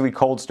effectively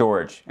cold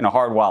storage, in a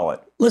hard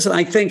wallet? Listen,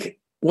 I think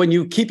when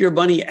you keep your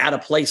money at a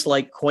place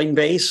like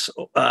Coinbase,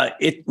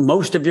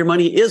 most of your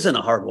money is in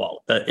a hard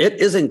wallet. It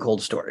is in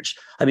cold storage.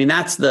 I mean,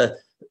 that's the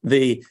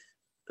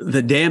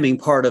damning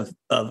part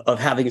of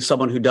having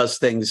someone who does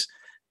things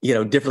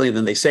differently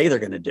than they say they're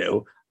going to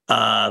do,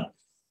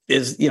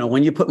 is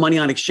when you put money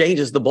on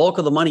exchanges, the bulk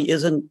of the money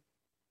is in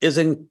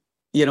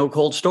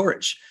cold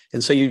storage.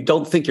 And so you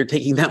don't think you're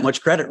taking that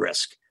much credit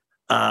risk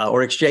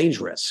or exchange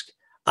risk.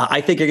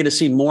 I think you're going to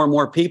see more and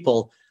more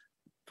people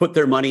put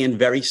their money in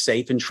very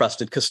safe and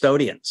trusted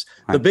custodians.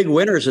 Right. The big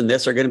winners in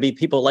this are going to be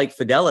people like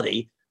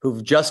Fidelity,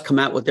 who've just come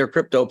out with their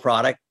crypto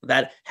product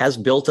that has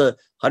built a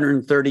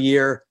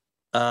 130-year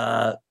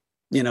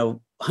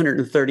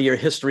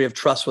history of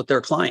trust with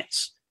their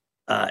clients.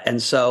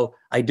 And so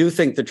I do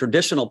think the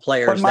traditional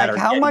players. But Mike,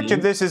 how much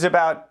of this is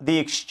about the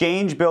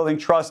exchange building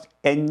trust,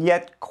 and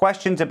yet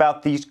questions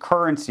about these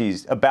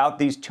currencies, about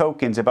these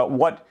tokens, about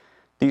what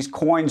these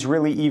coins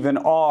really even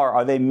are?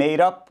 Are they made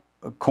up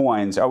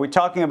coins? Are we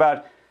talking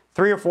about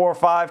 3 or 4 or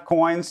 5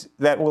 coins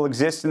that will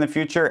exist in the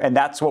future, and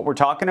that's what we're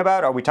talking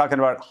about? Are we talking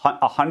about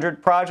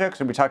 100 projects?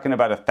 Are we talking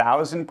about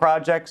 1,000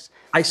 projects?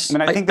 I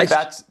think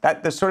that's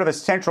there's sort of a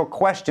central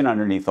question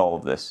underneath all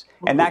of this,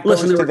 and that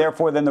goes to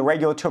therefore then the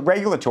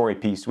regulatory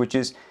piece, which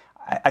is,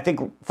 I think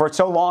for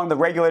so long the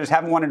regulators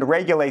haven't wanted to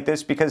regulate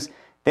this because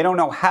they don't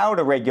know how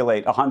to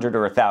regulate 100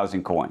 or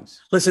 1,000 coins.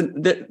 Listen,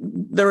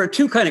 there are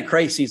two kind of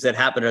crises that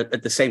happen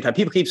at the same time.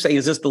 People keep saying,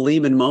 is this the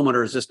Lehman moment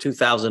or is this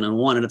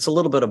 2001? And it's a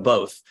little bit of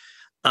both.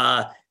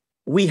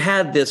 We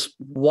had this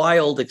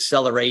wild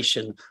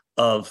acceleration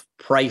of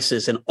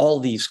prices in all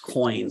these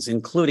coins,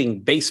 including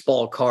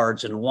baseball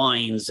cards and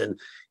wines and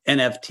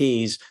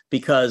NFTs,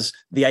 because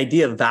the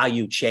idea of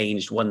value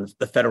changed when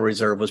the Federal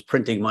Reserve was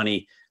printing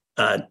money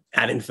ad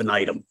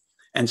infinitum.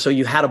 And so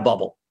you had a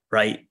bubble,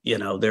 right?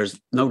 There's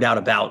no doubt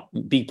about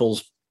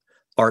Beeple's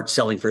art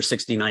selling for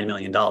 $69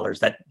 million.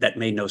 That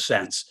made no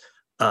sense,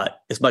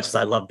 as much as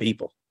I love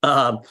Beeple.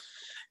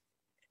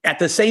 At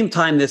the same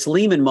time, this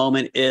Lehman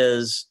moment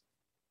is,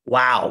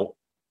 wow,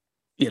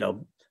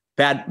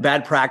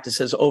 bad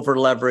practices,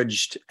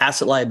 over-leveraged,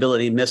 asset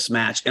liability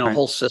mismatch in a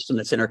whole system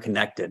that's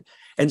interconnected.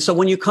 And so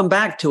when you come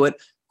back to it,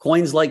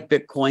 coins like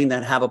Bitcoin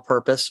that have a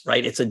purpose,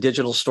 right? It's a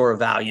digital store of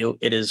value.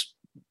 It has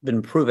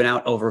been proven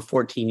out over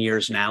 14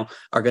 years now,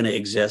 are going to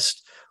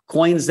exist.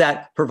 Coins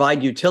that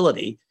provide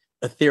utility,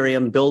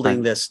 Ethereum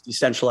building this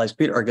decentralized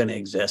computer, are going to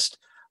exist.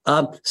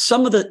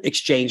 Some of the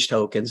exchange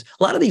tokens,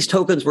 a lot of these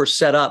tokens were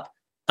set up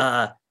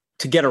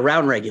to get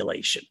around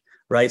regulation,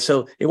 right?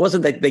 So it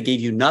wasn't that they gave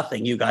you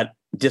nothing. You got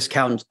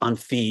discounts on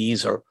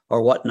fees or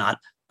whatnot.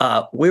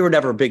 We were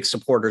never big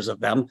supporters of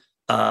them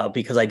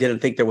because I didn't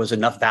think there was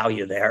enough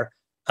value there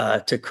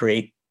to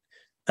create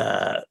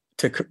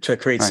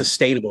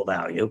sustainable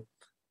value.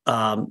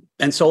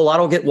 And so a lot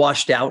will get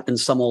washed out and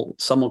some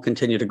will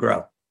continue to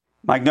grow.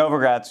 Mike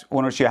Novogratz, I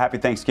want to wish you a happy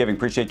Thanksgiving.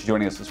 Appreciate you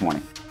joining us this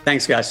morning.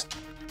 Thanks, guys.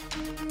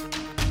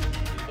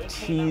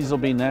 cheese will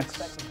be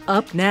next.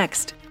 Up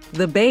next,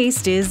 the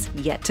based is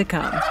yet to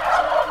come.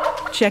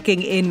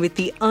 Checking in with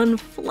the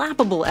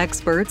unflappable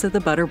experts at the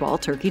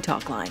Butterball Turkey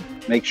Talk Line.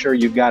 Make sure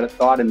you've got it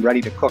thawed and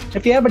ready to cook.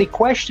 If you have any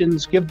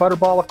questions, give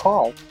Butterball a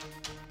call.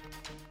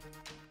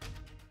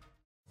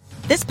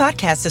 This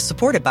podcast is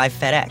supported by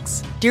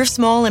FedEx. Dear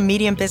small and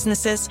medium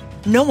businesses,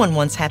 no one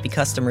wants happy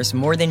customers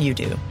more than you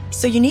do.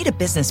 So you need a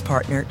business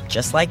partner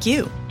just like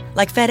you.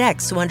 Like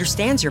FedEx, who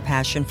understands your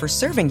passion for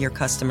serving your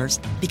customers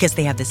because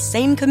they have the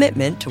same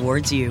commitment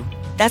towards you.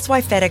 That's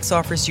why FedEx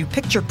offers you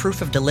picture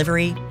proof of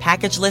delivery,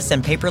 packageless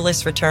and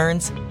paperless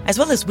returns, as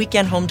well as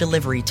weekend home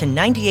delivery to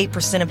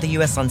 98% of the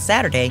U.S. on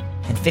Saturday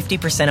and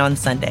 50% on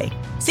Sunday.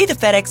 See the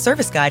FedEx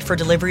service guide for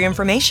delivery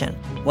information.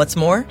 What's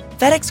more,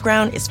 FedEx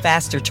Ground is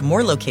faster to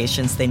more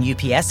locations than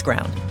UPS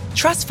Ground.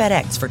 Trust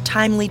FedEx for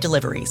timely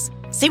deliveries.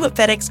 See what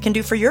FedEx can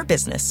do for your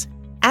business.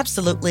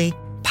 Absolutely,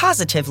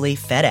 positively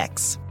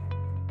FedEx.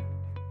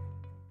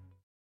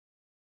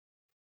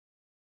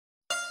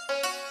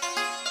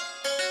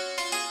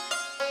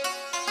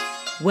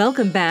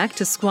 Welcome back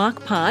to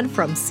Squawk Pod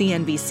from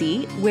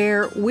CNBC,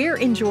 where we're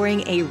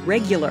enjoying a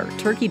regular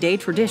Turkey Day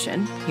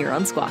tradition here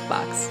on Squawk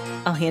Box.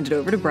 I'll hand it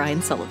over to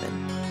Brian Sullivan.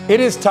 It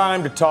is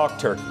time to talk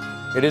turkey.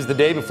 It is the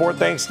day before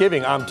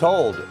Thanksgiving, I'm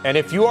told. And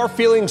if you are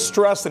feeling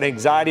stress and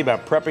anxiety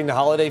about prepping the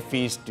holiday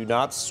feast, do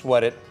not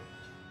sweat it.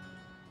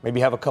 Maybe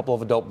have a couple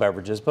of adult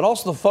beverages. But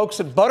also the folks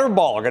at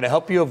Butterball are going to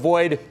help you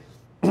avoid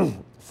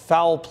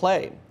foul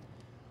play.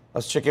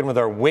 Let's check in with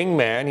our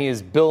wingman. He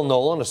is Bill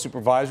Nolan, a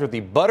supervisor at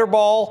the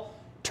Butterball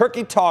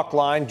Turkey Talk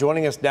Line,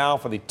 joining us now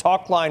for the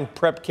Talk Line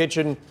Prep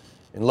Kitchen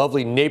in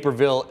lovely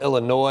Naperville,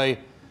 Illinois.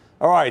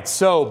 All right,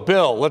 so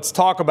Bill, let's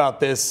talk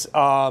about this.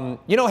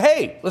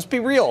 Hey, let's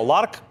be real. A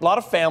lot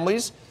of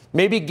families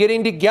maybe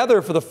getting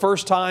together for the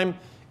first time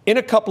in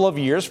a couple of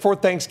years for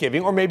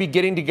Thanksgiving, or maybe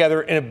getting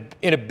together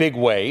in a big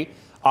way.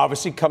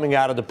 Obviously, coming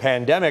out of the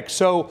pandemic,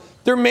 so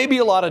there may be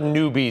a lot of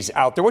newbies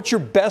out there. What's your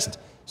best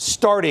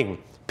starting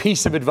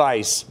piece of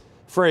advice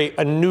for a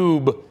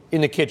noob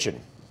in the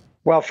kitchen?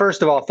 Well,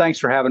 first of all, thanks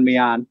for having me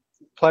on.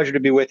 Pleasure to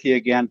be with you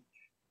again.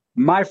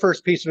 My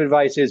first piece of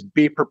advice is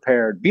be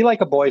prepared. Be like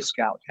a Boy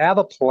Scout. Have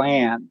a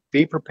plan.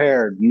 Be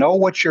prepared. Know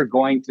what you're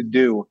going to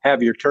do.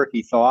 Have your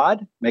turkey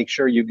thawed. Make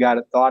sure you've got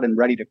it thawed and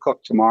ready to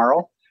cook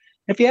tomorrow.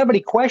 If you have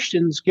any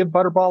questions, give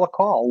Butterball a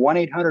call.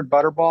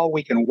 1-800-BUTTERBALL.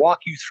 We can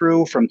walk you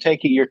through from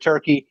taking your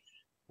turkey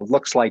that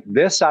looks like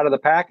this out of the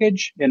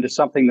package into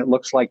something that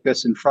looks like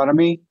this in front of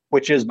me,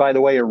 which is, by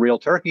the way, a real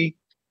turkey,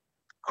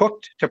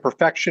 cooked to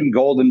perfection,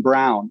 golden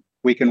brown.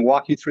 We can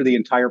walk you through the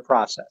entire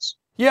process.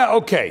 Yeah,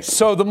 okay.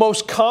 So the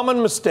most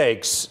common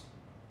mistakes,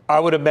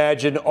 I would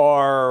imagine,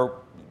 are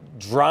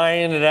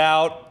drying it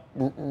out,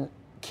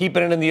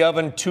 keeping it in the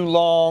oven too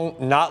long,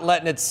 not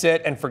letting it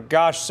sit, and for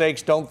gosh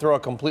sakes, don't throw a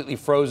completely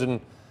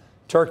frozen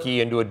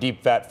turkey into a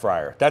deep fat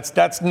fryer.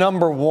 That's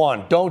number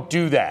one. Don't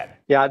do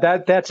that. Yeah,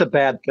 that's a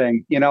bad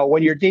thing. You know,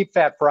 when you're deep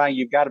fat frying,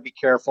 you've got to be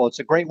careful. It's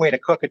a great way to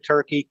cook a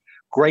turkey,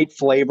 great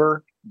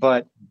flavor,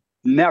 but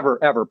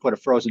never, ever put a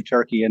frozen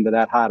turkey into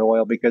that hot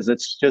oil, because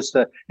it's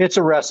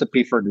a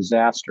recipe for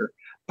disaster.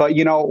 But,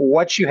 you know,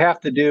 what you have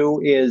to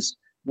do is,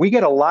 we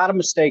get a lot of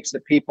mistakes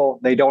that people,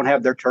 they don't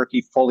have their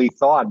turkey fully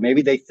thawed.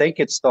 Maybe they think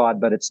it's thawed,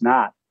 but it's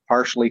not.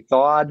 Partially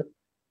thawed,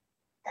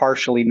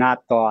 partially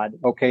not thawed.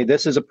 Okay,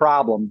 this is a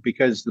problem,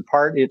 because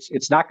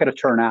it's not going to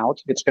turn out.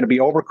 It's going to be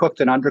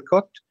overcooked and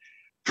undercooked.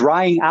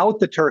 Drying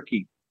out the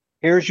turkey.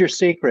 Here's your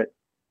secret.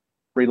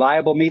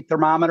 Reliable meat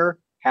thermometer.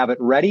 Have it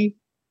ready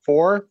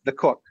for the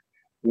cook.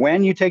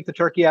 When you take the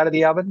turkey out of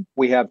the oven,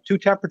 we have two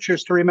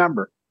temperatures to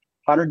remember.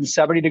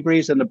 170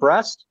 degrees in the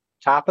breast,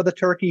 top of the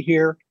turkey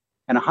here,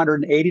 and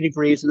 180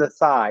 degrees in the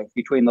thigh,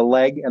 between the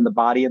leg and the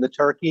body of the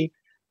turkey,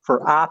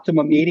 for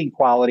optimum eating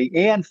quality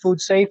and food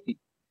safety.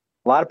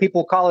 A lot of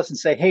people call us and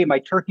say, hey, my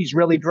turkey's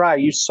really dry.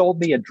 You sold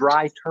me a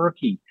dry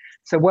turkey.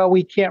 So, well,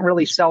 we can't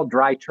really sell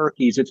dry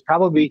turkeys. It's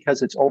probably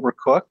because it's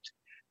overcooked.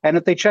 And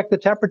if they check the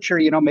temperature,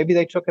 you know, maybe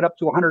they took it up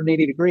to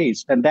 180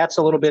 degrees, and that's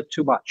a little bit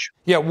too much.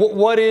 Yeah,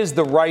 what is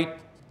the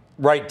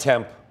right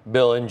temp,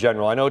 Bill, in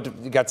general? I know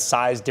you got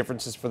size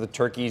differences for the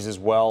turkeys as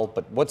well,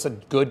 but what's a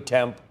good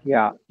temp?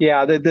 Yeah.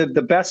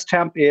 The best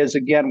temp is,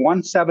 again,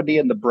 170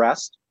 in the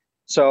breast.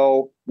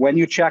 So when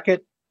you check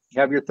it,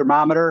 you have your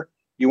thermometer.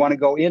 You want to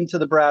go into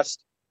the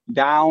breast,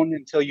 down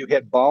until you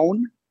hit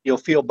bone. You'll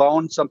feel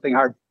bone, something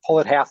hard. Pull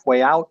it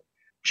halfway out.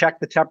 Check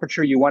the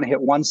temperature. You want to hit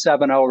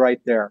 170 right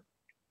there.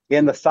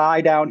 In the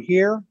thigh down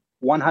here,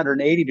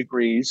 180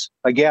 degrees.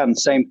 Again,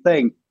 same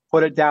thing.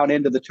 Put it down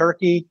into the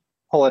turkey.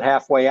 Pull it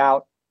halfway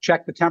out,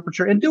 check the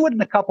temperature, and do it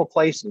in a couple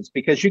places,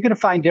 because you're going to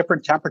find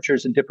different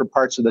temperatures in different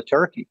parts of the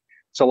turkey.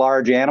 It's a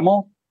large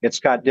animal. It's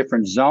got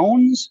different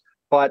zones,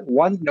 but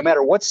no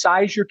matter what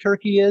size your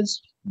turkey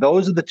is,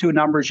 those are the two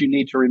numbers you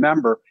need to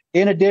remember.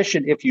 In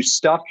addition, if you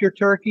stuff your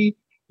turkey,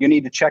 you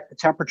need to check the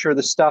temperature of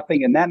the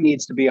stuffing, and that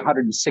needs to be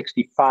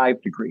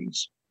 165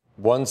 degrees.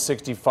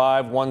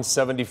 165,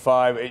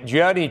 175. Do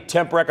you have any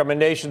temp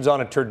recommendations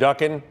on a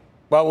turducken?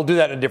 Well, we'll do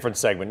that in a different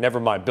segment. Never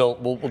mind. Bill,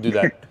 we'll do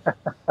that.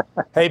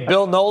 Hey,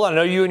 Bill Nolan, I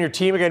know you and your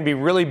team are going to be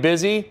really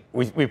busy.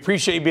 We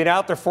appreciate you being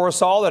out there for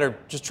us all that are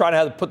just trying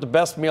to put the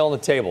best meal on the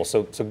table.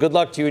 So good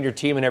luck to you and your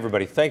team and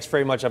everybody. Thanks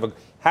very much. Have a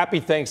happy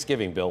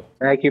Thanksgiving, Bill.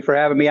 Thank you for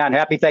having me on.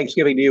 Happy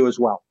Thanksgiving to you as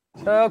well.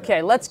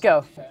 Okay, let's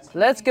go.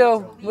 Let's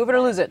go. Move it or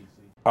lose it.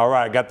 All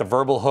right, I got the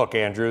verbal hook,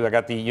 Andrew. I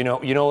got the you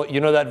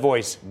know that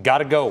voice.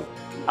 Gotta go.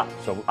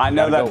 So I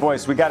know that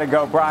voice. We got to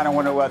go. Brian, I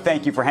want to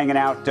thank you for hanging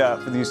out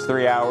for these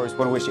 3 hours. I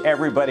want to wish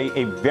everybody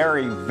a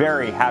very,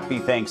 very happy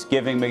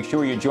Thanksgiving. Make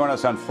sure you join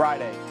us on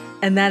Friday.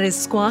 And that is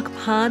Squawk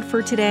Pod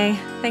for today.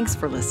 Thanks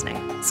for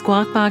listening.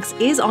 Squawk Box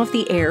is off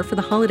the air for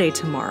the holiday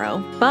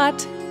tomorrow,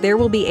 but there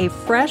will be a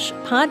fresh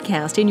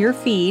podcast in your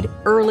feed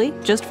early,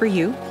 just for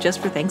you, just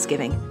for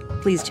Thanksgiving.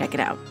 Please check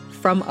it out.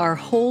 From our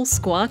whole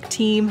Squawk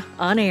team,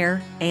 on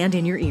air and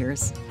in your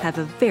ears, have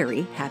a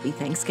very happy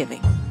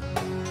Thanksgiving.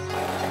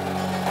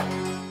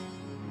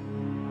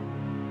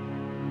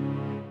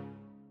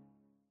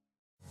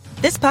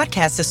 This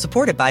podcast is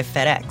supported by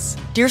FedEx.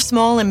 Dear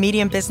small and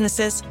medium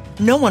businesses,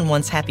 no one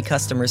wants happy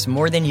customers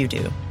more than you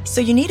do. So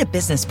you need a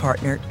business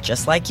partner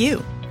just like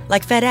you.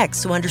 Like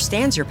FedEx, who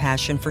understands your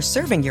passion for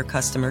serving your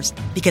customers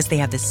because they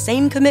have the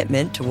same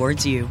commitment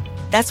towards you.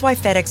 That's why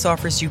FedEx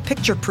offers you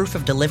picture proof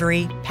of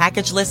delivery,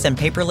 packageless and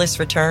paperless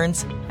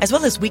returns, as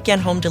well as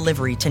weekend home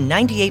delivery to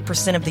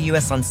 98% of the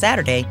U.S. on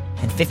Saturday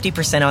and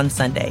 50% on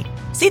Sunday.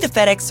 See the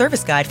FedEx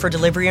service guide for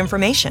delivery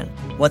information.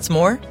 What's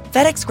more,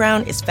 FedEx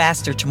Ground is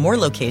faster to more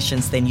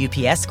locations than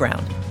UPS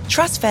Ground.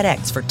 Trust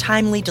FedEx for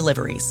timely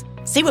deliveries.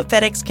 See what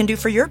FedEx can do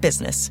for your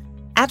business.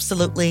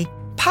 Absolutely,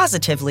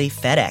 positively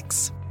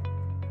FedEx.